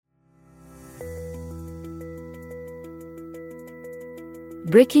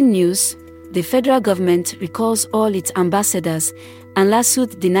Breaking news: the federal government recalls all its ambassadors, and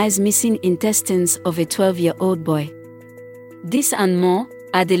LASUTH denies missing intestines of a 12-year-old boy. This and more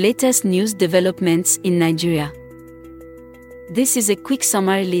are the latest news developments in Nigeria. This is a quick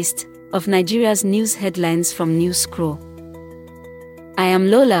summary list of Nigeria's news headlines from News Scroll. I am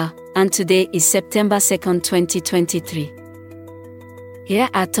Lola, and today is September 2nd, 2023. Here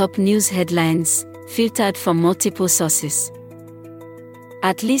are top news headlines, filtered from multiple sources.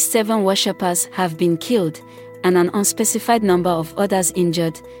 At least 7 worshippers have been killed, and an unspecified number of others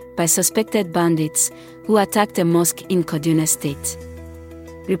injured by suspected bandits who attacked a mosque in Kaduna State.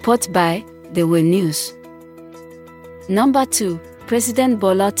 Report by The World News. Number 2. President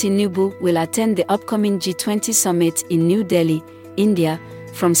Bola Tinubu will attend the upcoming G20 Summit in New Delhi, India,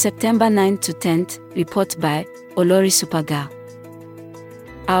 from September 9 to 10th. Report by Olori Super Gal.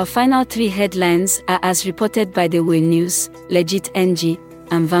 Our final 3 headlines are as reported by The World News, LASUTH NG,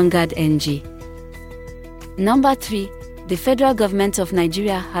 and Vanguard NG. Number 3. The federal government of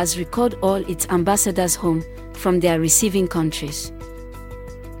Nigeria has recalled all its ambassadors home from their receiving countries.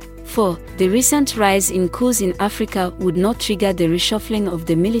 4. The recent rise in coups in Africa would not trigger the reshuffling of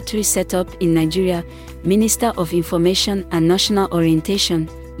the military setup in Nigeria, Minister of Information and National Orientation,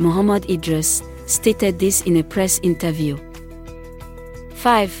 Mohammed Idris, stated this in a press interview.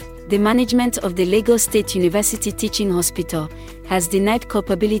 5. The management of the Lagos State University Teaching Hospital has denied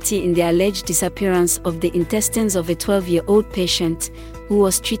culpability in the alleged disappearance of the intestines of a 12-year-old patient who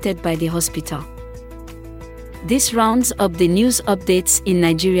was treated by the hospital. This rounds up the news updates in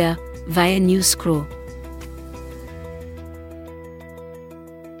Nigeria via News Scroll.